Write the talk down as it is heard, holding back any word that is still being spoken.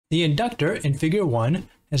The inductor in figure 1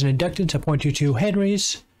 has an inductance of 0.22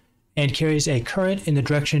 henries and carries a current in the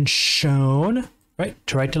direction shown, right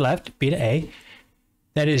to left, B to A,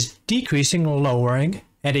 that is decreasing, lowering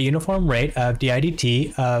at a uniform rate of di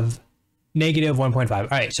dt of negative 1.5. All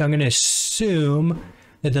right, so I'm going to assume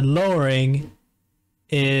that the lowering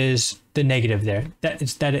is the negative there.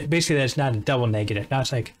 Basically that's not a double negative. Now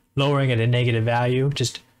it's like lowering at a negative value,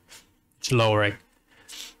 just it's lowering.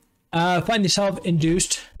 Find the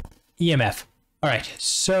self-induced EMF. All right,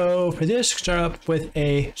 so for this, start up with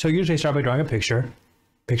so usually start by drawing a picture.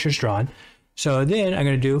 Picture's drawn. So then I'm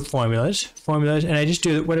going to do formulas, and I just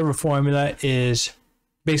do whatever formula is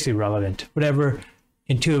basically relevant, whatever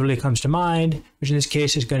intuitively comes to mind, which in this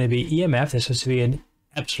case is going to be EMF. This has to be an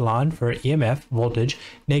epsilon for EMF, voltage,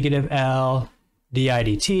 negative L di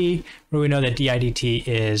dt, where we know that di dt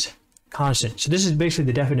is constant. So this is basically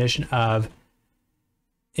the definition of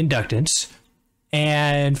inductance.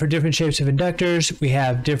 And for different shapes of inductors, we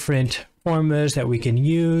have different formulas that we can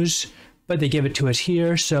use, but they give it to us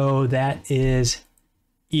here, so that is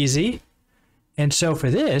easy. And so for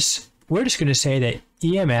this, we're just going to say that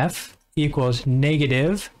EMF equals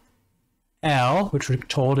negative L, which we're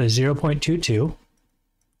told is 0.22,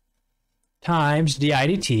 times di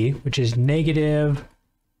dt, which is negative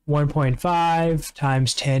 1.5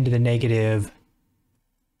 times 10 to the negative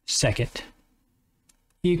second,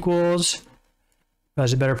 equals, if I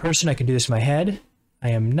was a better person, I could do this in my head.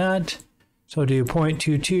 I am not. So I'll do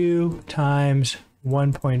 0.22 times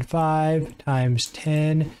 1.5 times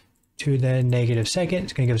 10 to the negative second.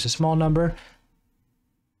 It's going to give us a small number.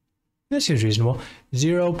 That seems reasonable.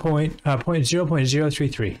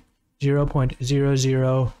 0.0033.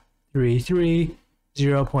 0.0033.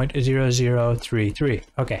 0.0033.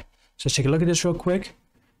 Okay, so let's take a look at this real quick.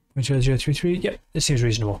 0.0033. Yep, this seems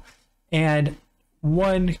reasonable. And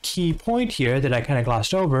one key point here that I kind of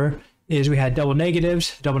glossed over is we had double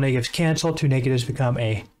negatives. Double negatives cancel. Two negatives become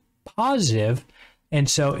a positive. And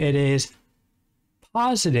so it is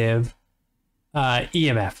positive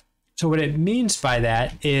EMF. So what it means by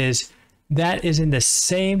that is in the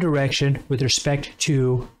same direction with respect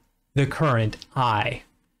to the current I.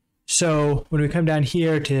 So when we come down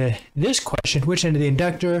here to this question, which end of the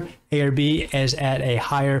inductor, A or B, is at a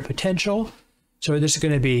higher potential? So this is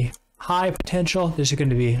going to be high potential. This is going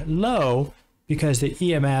to be low because the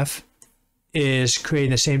EMF is creating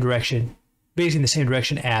the same direction, basically the same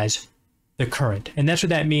direction as the current. And that's what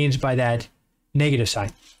that means by that negative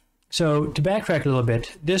sign. So to backtrack a little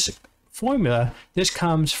bit, this formula, this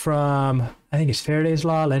comes from, I think it's Faraday's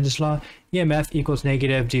law, Lenz's law, EMF equals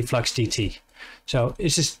negative d flux dt. So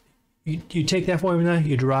it's just, you take that formula,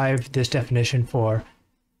 you derive this definition for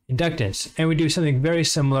inductance. And we do something very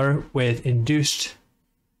similar with induced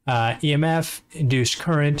EMF, induced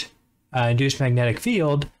current, induced magnetic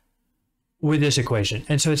field with this equation.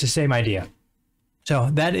 And so it's the same idea. So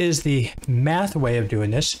that is the math way of doing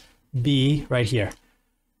this, B right here.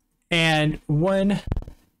 And one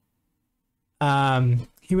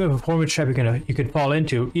human performance trap you could fall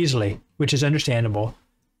into easily, which is understandable,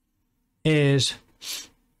 is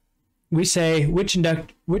we say which end of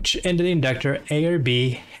the inductor, A or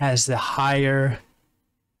B, has the higher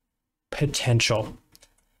potential.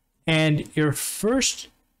 And your first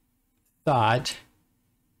thought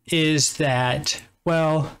is that,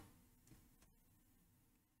 well,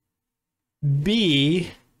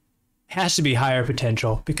 B has to be higher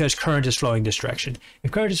potential because current is flowing this direction.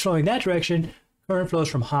 If current is flowing that direction, current flows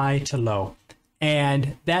from high to low.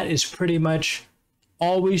 And that is pretty much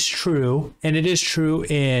always true, and it is true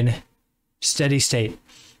in steady state.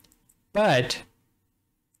 But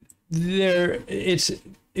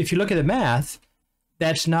if you look at the math,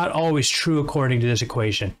 that's not always true according to this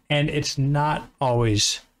equation, and it's not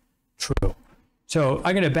always true. So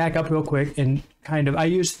I'm going to back up real quick and I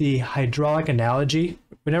use the hydraulic analogy.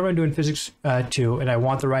 Whenever I'm doing physics 2 and I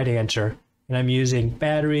want the right answer, and I'm using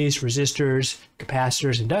batteries, resistors,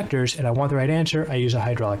 capacitors, inductors, and I want the right answer, I use a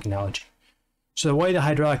hydraulic analogy. So the way the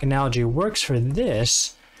hydraulic analogy works for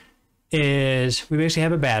this is we basically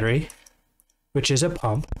have a battery, which is a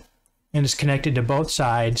pump, and it's connected to both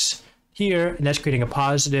sides here, and that's creating a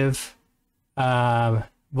positive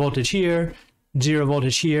voltage here, zero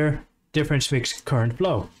voltage here. Difference makes current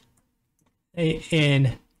flow.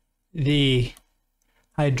 In the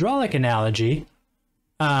hydraulic analogy,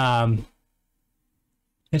 let's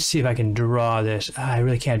see if I can draw this. I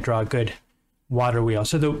really can't draw a good water wheel.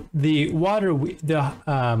 So the water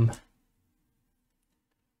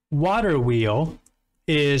wheel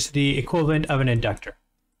is the equivalent of an inductor.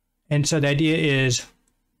 And so the idea is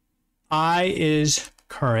I is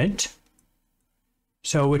current,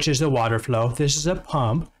 so which is the water flow. This is a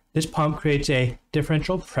pump. this pump creates a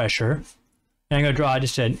differential pressure. And I'm going to draw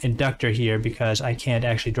just an inductor here because I can't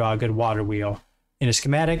actually draw a good water wheel in a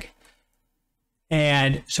schematic.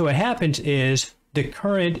 And so what happens is the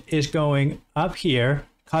current is going up here,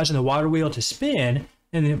 causing the water wheel to spin,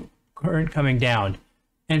 and the current coming down.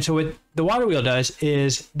 And so what the water wheel does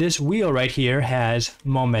is this wheel right here has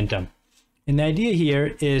momentum. And the idea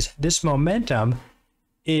here is this momentum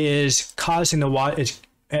is causing the water,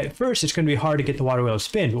 at first it's going to be hard to get the water wheel to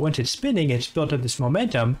spin, but once it's spinning, it's built up this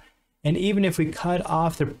momentum. And even if we cut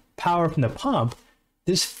off the power from the pump,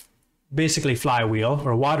 this basically flywheel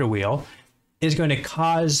or water wheel is going to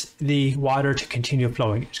cause the water to continue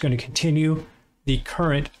flowing. It's going to continue the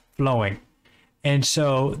current flowing. And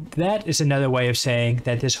so that is another way of saying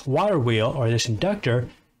that this water wheel or this inductor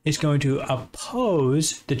is going to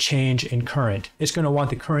oppose the change in current. It's going to want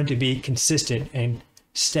the current to be consistent and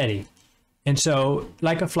steady. And so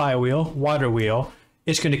like a flywheel, water wheel,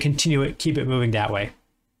 it's going to continue it, keep it moving that way.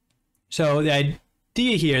 So the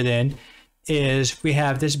idea here then is we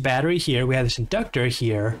have this battery here, we have this inductor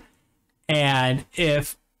here, and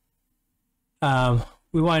if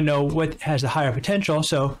we want to know what has the higher potential,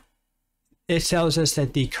 so it tells us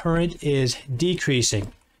that the current is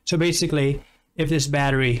decreasing. So basically, if this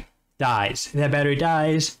battery dies, if that battery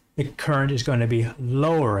dies, the current is going to be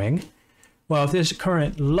lowering. Well, if this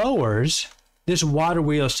current lowers, this water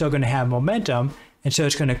wheel is still going to have momentum, and so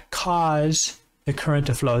it's going to cause the current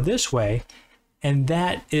to flow this way, and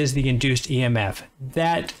that is the induced EMF.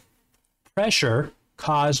 That pressure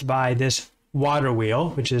caused by this water wheel,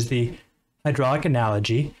 which is the hydraulic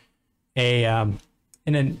analogy, an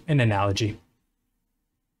analogy,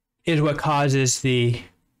 is what causes the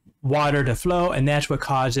water to flow, and that's what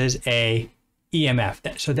causes a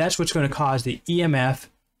EMF. So that's what's going to cause the EMF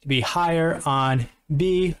to be higher on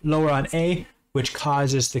B, lower on A, which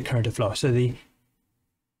causes the current to flow. So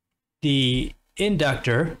the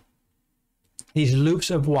inductor, these loops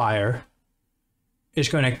of wire, is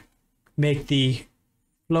going to make the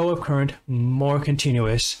flow of current more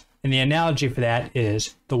continuous. And the analogy for that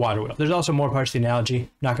is the water wheel. There's also more parts of the analogy.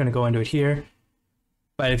 Not going to go into it here.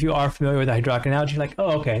 But if you are familiar with the hydraulic analogy, like,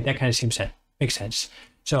 oh, okay, that kind of makes sense.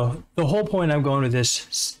 So the whole point I'm going with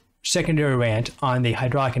this secondary rant on the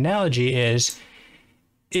hydraulic analogy is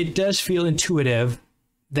it does feel intuitive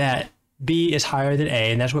that B is higher than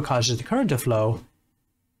A, and that's what causes the current to flow.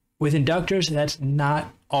 With inductors, that's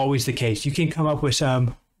not always the case. You can come up with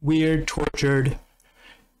some weird, tortured,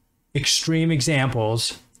 extreme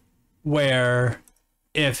examples where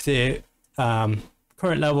if the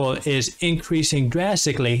current level is increasing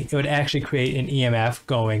drastically, it would actually create an EMF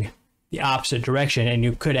going the opposite direction, and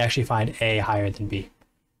you could actually find A higher than B.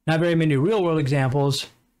 Not very many real-world examples,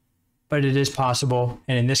 but it is possible.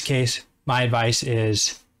 And in this case, my advice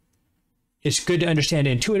is it's good to understand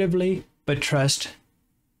intuitively, but trust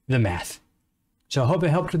the math. So I hope it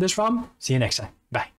helped with this problem. See you next time. Bye.